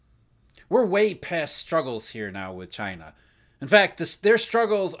we're way past struggles here now with China. In fact, their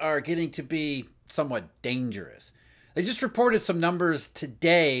struggles are getting to be somewhat dangerous. They just reported some numbers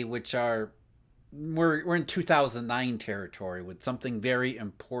today, which are we're in 2009 territory with something very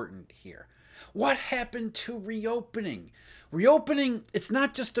important here. What happened to reopening? Reopening, it's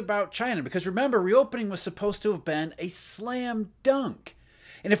not just about China, because remember, reopening was supposed to have been a slam dunk.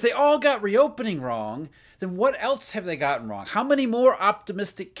 And if they all got reopening wrong, then what else have they gotten wrong? How many more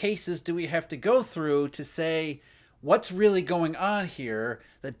optimistic cases do we have to go through to say what's really going on here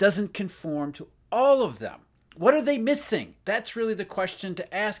that doesn't conform to all of them? What are they missing? That's really the question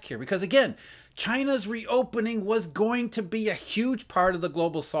to ask here. Because again, China's reopening was going to be a huge part of the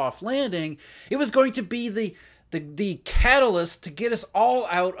global soft landing. It was going to be the catalyst to get us all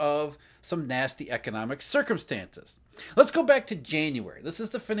out of some nasty economic circumstances. Let's go back to January. This is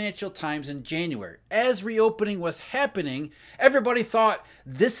the Financial Times in January. As reopening was happening, everybody thought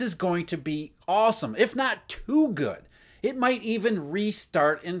this is going to be awesome, if not too good. It might even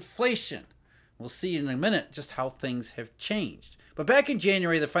restart inflation. We'll see in a minute just how things have changed. But back in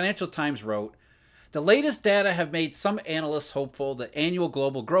January, the Financial Times wrote, the latest data have made some analysts hopeful that annual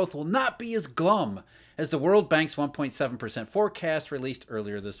global growth will not be as glum as the World Bank's 1.7% forecast released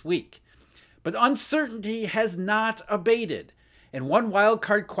earlier this week. But uncertainty has not abated, and one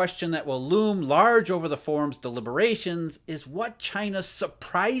wildcard question that will loom large over the forum's deliberations is what China's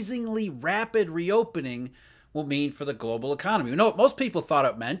surprisingly rapid reopening will mean for the global economy. You know what most people thought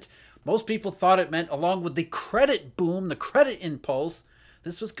it meant? Most people thought it meant, along with the credit boom, the credit impulse,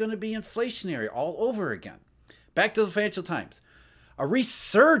 this was going to be inflationary all over again. Back to the Financial Times. A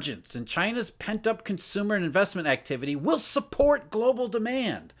resurgence in China's pent-up consumer and investment activity will support global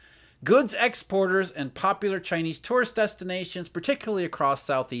demand. Goods exporters and popular Chinese tourist destinations, particularly across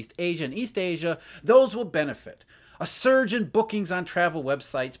Southeast Asia and East Asia, those will benefit. A surge in bookings on travel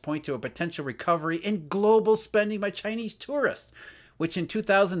websites point to a potential recovery in global spending by Chinese tourists, which in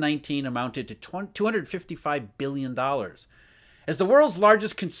 2019 amounted to $255 billion. As the world's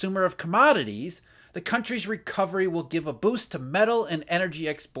largest consumer of commodities, the country's recovery will give a boost to metal and energy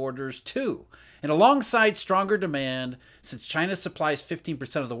exporters too. And alongside stronger demand, since China supplies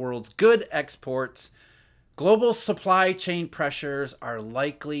 15% of the world's good exports, global supply chain pressures are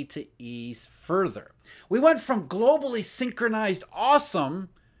likely to ease further. We went from globally synchronized awesome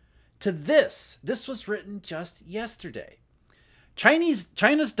to this. This was written just yesterday. China's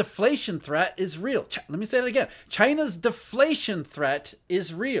deflation threat is real. Let me say it again. China's deflation threat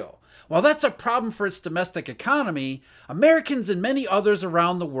is real. While that's a problem for its domestic economy, Americans and many others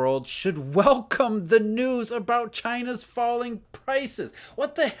around the world should welcome the news about China's falling prices.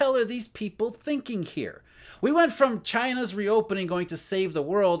 What the hell are these people thinking here? We went from China's reopening going to save the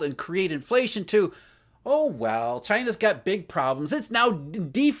world and create inflation to, oh well, China's got big problems. It's now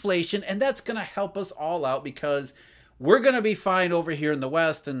deflation, and that's going to help us all out because we're going to be fine over here in the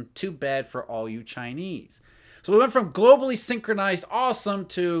West, and too bad for all you Chinese. So we went from globally synchronized awesome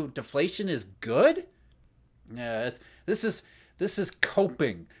to deflation is good? Yeah, this is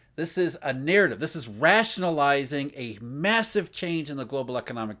coping. This is a narrative. This is rationalizing a massive change in the global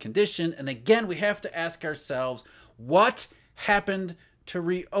economic condition. And again, we have to ask ourselves, what happened to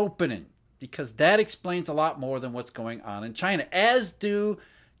reopening? Because that explains a lot more than what's going on in China, as do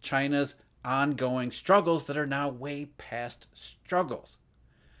China's ongoing struggles that are now way past struggles.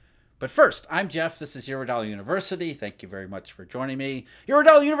 But first, I'm Jeff. This is Eurodollar University. Thank you very much for joining me.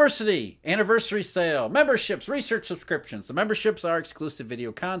 Eurodollar University, anniversary sale, memberships, research subscriptions. The memberships are exclusive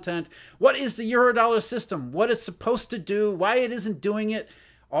video content. What is the Eurodollar system? What it's supposed to do? Why it isn't doing it?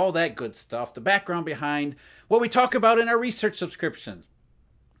 All that good stuff. The background behind what we talk about in our research subscriptions.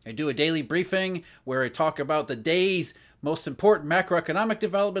 I do a daily briefing where I talk about the day's most important macroeconomic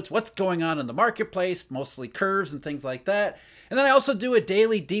developments, what's going on in the marketplace, mostly curves and things like that. And then I also do a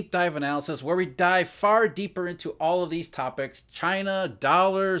daily deep dive analysis where we dive far deeper into all of these topics. China,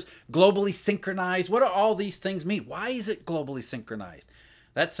 dollars, globally synchronized. What do all these things mean? Why is it globally synchronized?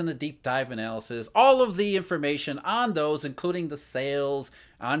 That's in the deep dive analysis. All of the information on those, including the sales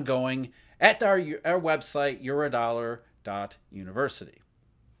ongoing at our website, eurodollar.university.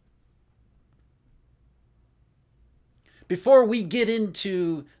 Before we get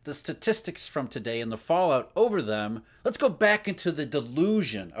into the statistics from today and the fallout over them, let's go back into the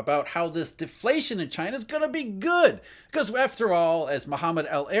delusion about how this deflation in China is going to be good. Because after all, as Mohamed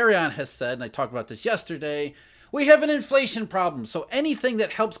El-Erian has said, and I talked about this yesterday, we have an inflation problem. So anything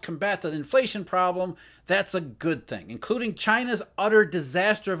that helps combat that inflation problem, that's a good thing, including China's utter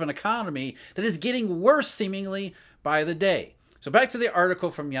disaster of an economy that is getting worse seemingly by the day. So back to the article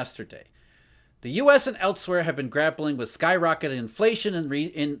from yesterday. The US and elsewhere have been grappling with skyrocketing inflation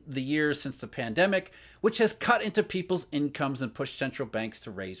in the years since the pandemic, which has cut into people's incomes and pushed central banks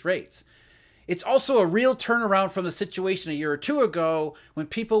to raise rates. It's also a real turnaround from the situation a year or two ago when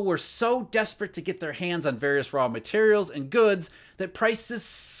people were so desperate to get their hands on various raw materials and goods that prices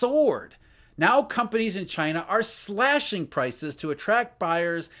soared. Now companies in China are slashing prices to attract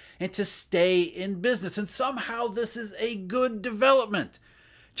buyers and to stay in business. And somehow this is a good development.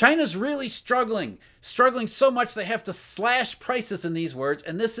 China's really struggling so much they have to slash prices, in these words,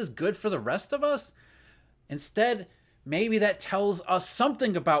 and this is good for the rest of us? Instead, maybe that tells us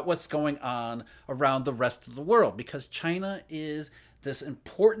something about what's going on around the rest of the world, because China is this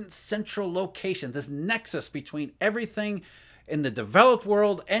important central location, this nexus between everything in the developed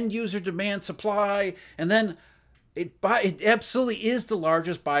world, end user demand, supply, and then it absolutely is the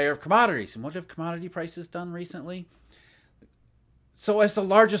largest buyer of commodities. And what have commodity prices done recently? So as the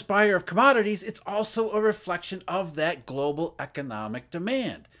largest buyer of commodities, it's also a reflection of that global economic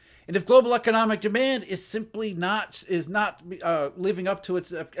demand. And if global economic demand is not living up to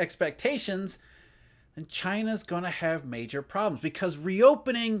its expectations, then China's going to have major problems, because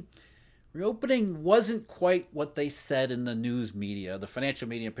reopening wasn't quite what they said in the news media, the financial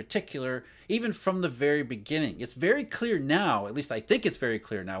media in particular, even from the very beginning. It's very clear now, at least I think it's very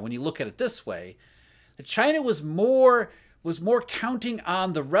clear now when you look at it this way, that China was more counting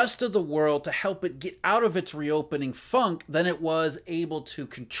on the rest of the world to help it get out of its reopening funk than it was able to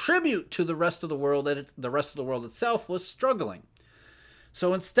contribute to the rest of the world, the rest of the world itself was struggling.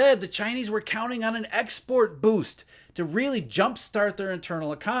 So instead, the Chinese were counting on an export boost to really jumpstart their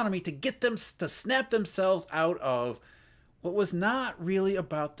internal economy, to get them to snap themselves out of what was not really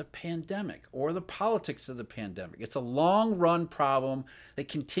about the pandemic or the politics of the pandemic. It's a long-run problem that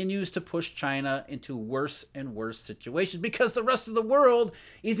continues to push China into worse and worse situations because the rest of the world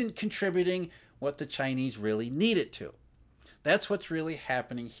isn't contributing what the Chinese really need it to. That's what's really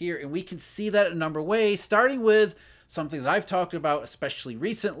happening here, and we can see that in a number of ways, starting with something that I've talked about especially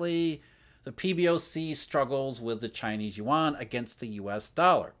recently, the PBOC struggles with the Chinese yuan against the US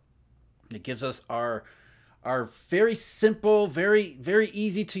dollar. It gives us our very simple, very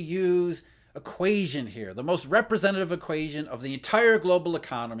easy to use equation here, the most representative equation of the entire global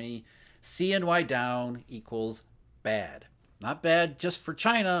economy. CNY down equals bad. Not bad just for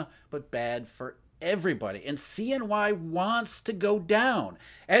China, but bad for everybody. And CNY wants to go down.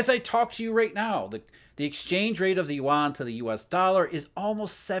 As I talk to you right now, the exchange rate of the yuan to the US dollar is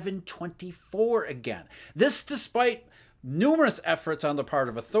almost 724 again. This despite numerous efforts on the part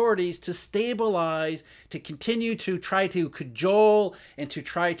of authorities to stabilize, to continue to try to cajole and to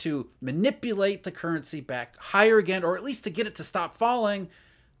try to manipulate the currency back higher again, or at least to get it to stop falling,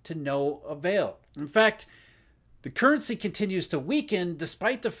 to no avail. In fact, the currency continues to weaken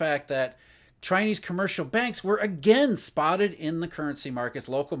despite the fact that Chinese commercial banks were again spotted in the currency markets,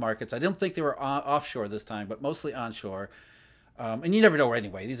 local markets. I didn't think they were offshore this time, but mostly onshore. And you never know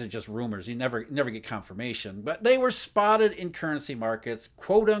anyway. These are just rumors. You never get confirmation. But they were spotted in currency markets,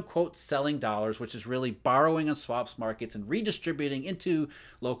 quote unquote, selling dollars, which is really borrowing on swaps markets and redistributing into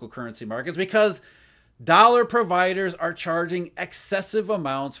local currency markets, because dollar providers are charging excessive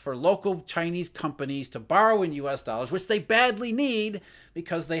amounts for local Chinese companies to borrow in US dollars, which they badly need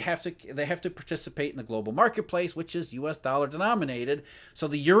because they have to participate in the global marketplace, which is US dollar denominated. So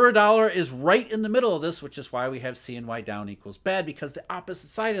the euro dollar is right in the middle of this, which is why we have CNY down equals bad, because the opposite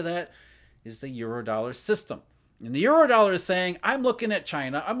side of that is the euro dollar system. And the euro dollar is saying, I'm looking at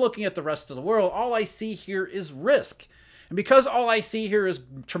China, I'm looking at the rest of the world, all I see here is risk. And because all I see here is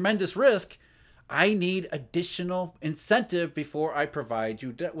tremendous risk, I need additional incentive before I provide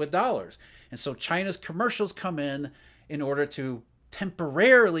you with dollars. And so China's commercials come in order to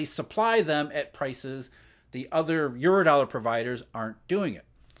temporarily supply them at prices the other Eurodollar providers aren't doing it.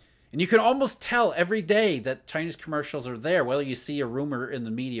 And you can almost tell every day that Chinese commercials are there, whether you see a rumor in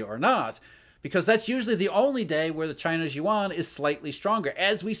the media or not, because that's usually the only day where the China's yuan is slightly stronger,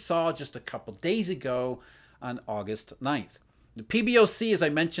 as we saw just a couple days ago on August 9th. The PBOC, as I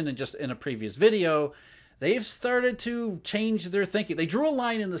mentioned in a previous video, they've started to change their thinking. They drew a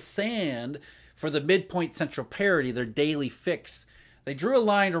line in the sand for the midpoint central parity, their daily fix. They drew a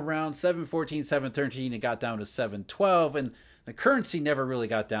line around 714, 713, and got down to 712, and the currency never really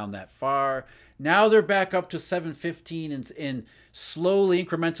got down that far. Now they're back up to 715 and slowly,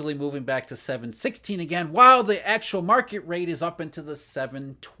 incrementally moving back to 716 again, while the actual market rate is up into the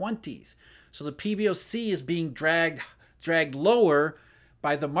 720s. So the PBOC is being dragged lower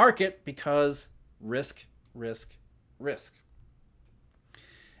by the market because risk.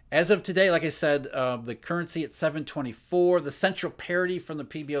 As of today, like I said, the currency at 724, the central parity from the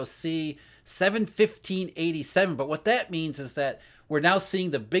PBOC 715.87. But what that means is that we're now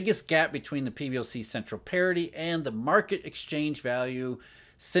seeing the biggest gap between the PBOC central parity and the market exchange value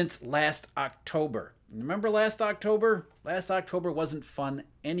since last October. Remember last October? Last October wasn't fun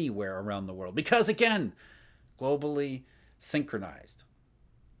anywhere around the world because, again, globally synchronized.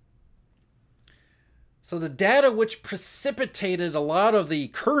 So the data which precipitated a lot of the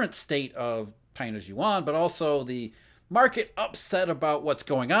current state of China's yuan, but also the market upset about what's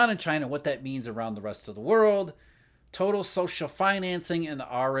going on in China, what that means around the rest of the world, total social financing and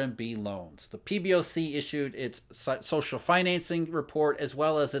RMB loans. The PBOC issued its social financing report as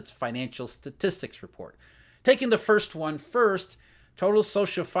well as its financial statistics report. Taking the first one first, total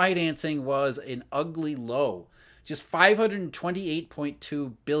social financing was an ugly low, just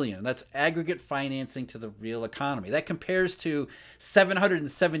 528.2 billion. That's aggregate financing to the real economy. That compares to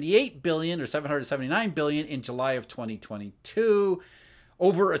 778 billion or 779 billion in July of 2022.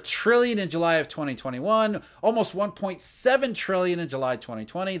 Over $1 trillion in July of 2021, almost 1.7 trillion in July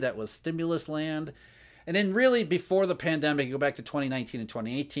 2020. That was stimulus land. And then really before the pandemic, you go back to 2019 and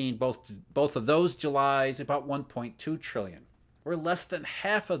 2018, both of those Julys, about 1.2 trillion. We're less than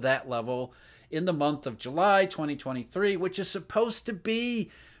half of that level in the month of July 2023, which is supposed to be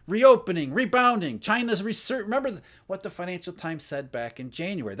reopening, rebounding. China's research. Remember what the Financial Times said back in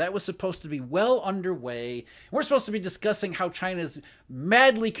January. That was supposed to be well underway. We're supposed to be discussing how China is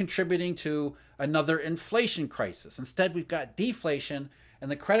madly contributing to another inflation crisis. Instead, we've got deflation, and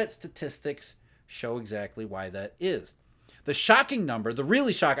the credit statistics show exactly why that is. The shocking number, the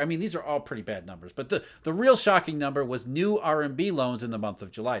really shocking, I mean, these are all pretty bad numbers, but the real shocking number was new RMB loans in the month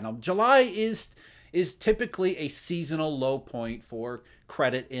of July. Now, July is typically a seasonal low point for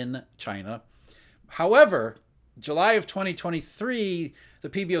credit in China. However, July of 2023, the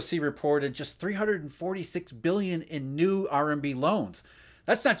PBOC reported just 346 billion in new RMB loans.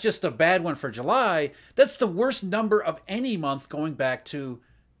 That's not just a bad one for July. That's the worst number of any month going back to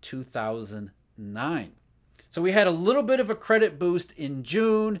 2009. So we had a little bit of a credit boost in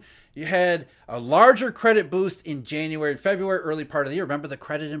June. You had a larger credit boost in January and February, early part of the year. Remember the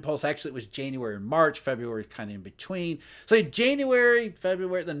credit impulse? Actually, it was January and March. February kind of in between. So you had January,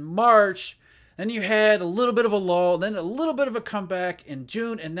 February, then March. Then you had a little bit of a lull, then a little bit of a comeback in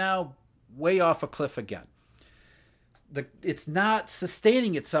June, and now way off a cliff again. It's not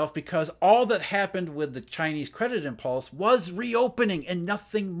sustaining itself because all that happened with the Chinese credit impulse was reopening and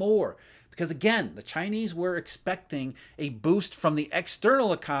nothing more. Because again, the Chinese were expecting a boost from the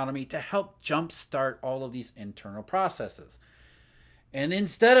external economy to help jumpstart all of these internal processes. And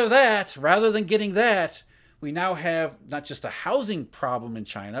instead of that, rather than getting that, we now have not just a housing problem in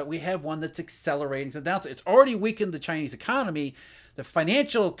China, we have one that's accelerating to the downside. It's already weakened the Chinese economy. The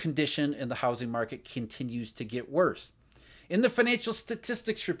financial condition in the housing market continues to get worse. In the financial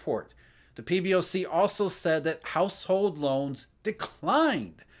statistics report, the PBOC also said that household loans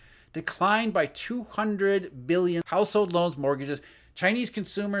declined by 200 billion. Household loans, mortgages. Chinese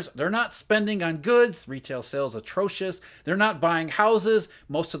consumers, they're not spending on goods. Retail sales atrocious. They're not buying houses.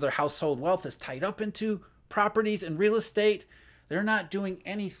 Most of their household wealth is tied up into properties and real estate. They're not doing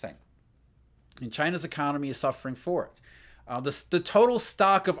anything. And China's economy is suffering for it. The total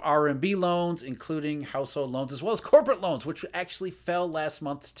stock of RMB loans, including household loans, as well as corporate loans, which actually fell last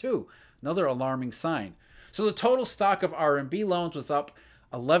month too. Another alarming sign. So the total stock of RMB loans was up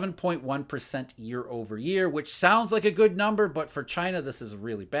 11.1% year over year, which sounds like a good number, but for China, this is a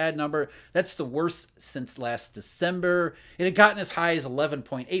really bad number. That's the worst since last December. It had gotten as high as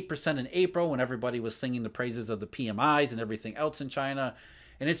 11.8% in April when everybody was singing the praises of the PMIs and everything else in China.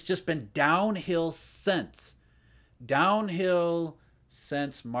 And it's just been downhill since. Downhill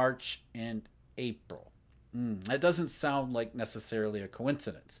since March and April. That doesn't sound like necessarily a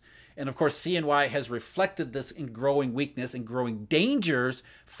coincidence. And of course, CNY has reflected this in growing weakness and growing dangers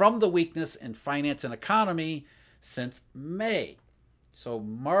from the weakness in finance and economy since May. So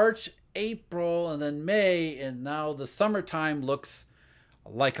March, April, and then May, and now the summertime looks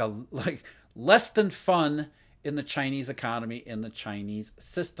like less than fun in the Chinese economy, in the Chinese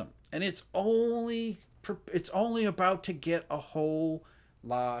system. And it's only about to get a whole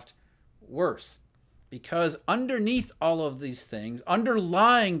lot worse. Because underneath all of these things,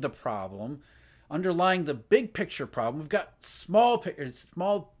 underlying the problem, underlying the big picture problem, we've got small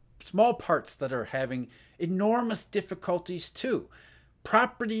parts that are having enormous difficulties too.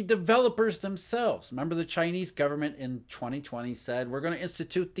 Property developers themselves. Remember the Chinese government in 2020 said, we're going to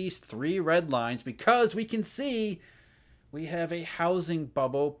institute these 3 red lines because we can see we have a housing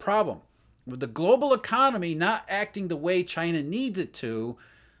bubble problem. With the global economy not acting the way China needs it to,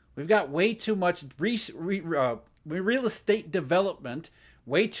 we've got way too much real estate development,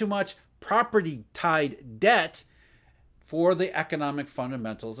 way too much property tied debt for the economic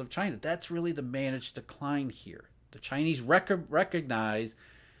fundamentals of China. That's really the managed decline here. The Chinese recognize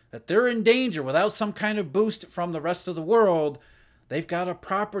that they're in danger without some kind of boost from the rest of the world. They've got a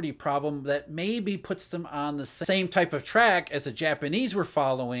property problem that maybe puts them on the same type of track as the Japanese were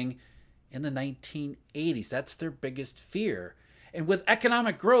following in the 1980s. That's their biggest fear. And with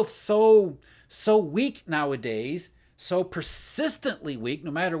economic growth so weak nowadays, so persistently weak,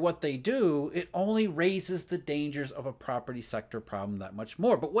 no matter what they do, it only raises the dangers of a property sector problem that much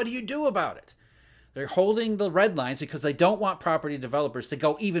more. But what do you do about it? They're holding the red lines because they don't want property developers to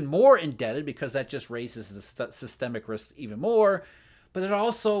go even more indebted, because that just raises the systemic risk even more. But it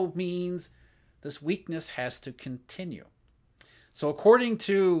also means this weakness has to continue. So according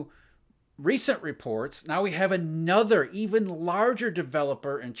to recent reports, now we have another even larger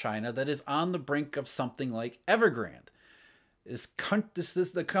developer in China that is on the brink of something like Evergrande.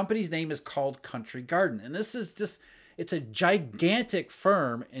 The company's name is called Country Garden, and it's a gigantic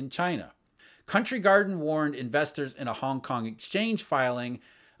firm in China. Country Garden warned investors in a Hong Kong exchange filing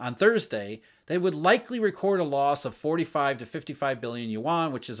on Thursday they would likely record a loss of 45 to 55 billion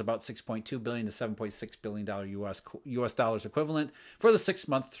yuan, which is about 6.2 billion to 7.6 billion US dollars equivalent, for the 6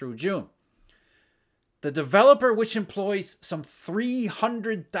 months through June. The developer, which employs some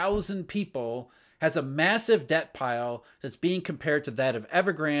 300,000 people, has a massive debt pile that's being compared to that of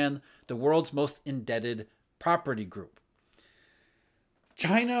Evergrande, the world's most indebted property group.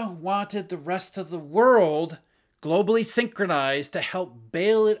 China wanted the rest of the world globally synchronized to help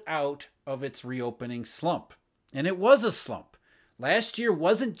bail it out of its reopening slump. And it was a slump. Last year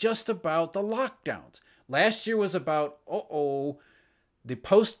wasn't just about the lockdowns. Last year was about, the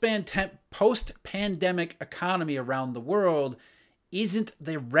post-pandemic economy around the world isn't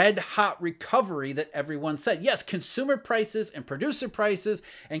the red-hot recovery that everyone said. Yes, consumer prices and producer prices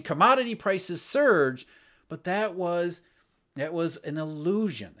and commodity prices surged, but that was an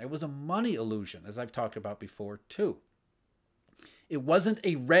illusion. It was a money illusion, as I've talked about before too. It wasn't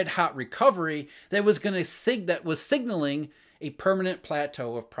a red-hot recovery that was signaling a permanent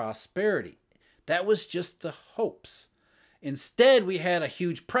plateau of prosperity. That was just the hopes. Instead, we had a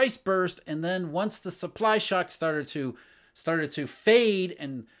huge price burst, and then once the supply shock started to fade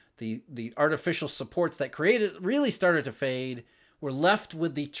and the artificial supports that created really started to fade, we're left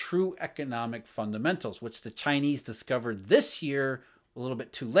with the true economic fundamentals, which the Chinese discovered this year, a little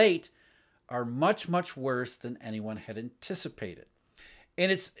bit too late, are much, much worse than anyone had anticipated. And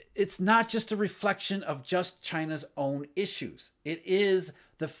it's not just a reflection of just China's own issues. It is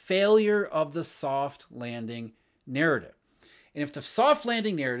the failure of the soft landing narrative. And if the soft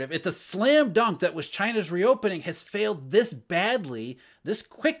landing narrative, if the slam dunk that was China's reopening has failed this badly, this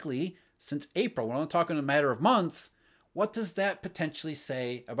quickly, since April, we're only talking a matter of months, what does that potentially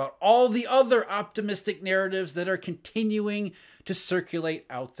say about all the other optimistic narratives that are continuing to circulate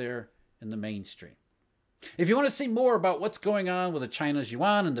out there in the mainstream? If you want to see more about what's going on with the China's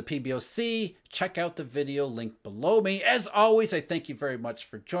yuan and the PBOC, check out the video linked below me. As always, I thank you very much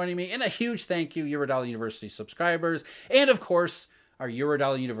for joining me, and a huge thank you, Eurodollar University subscribers, and of course, our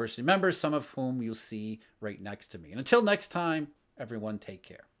Eurodollar University members, some of whom you'll see right next to me. And until next time, everyone take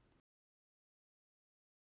care.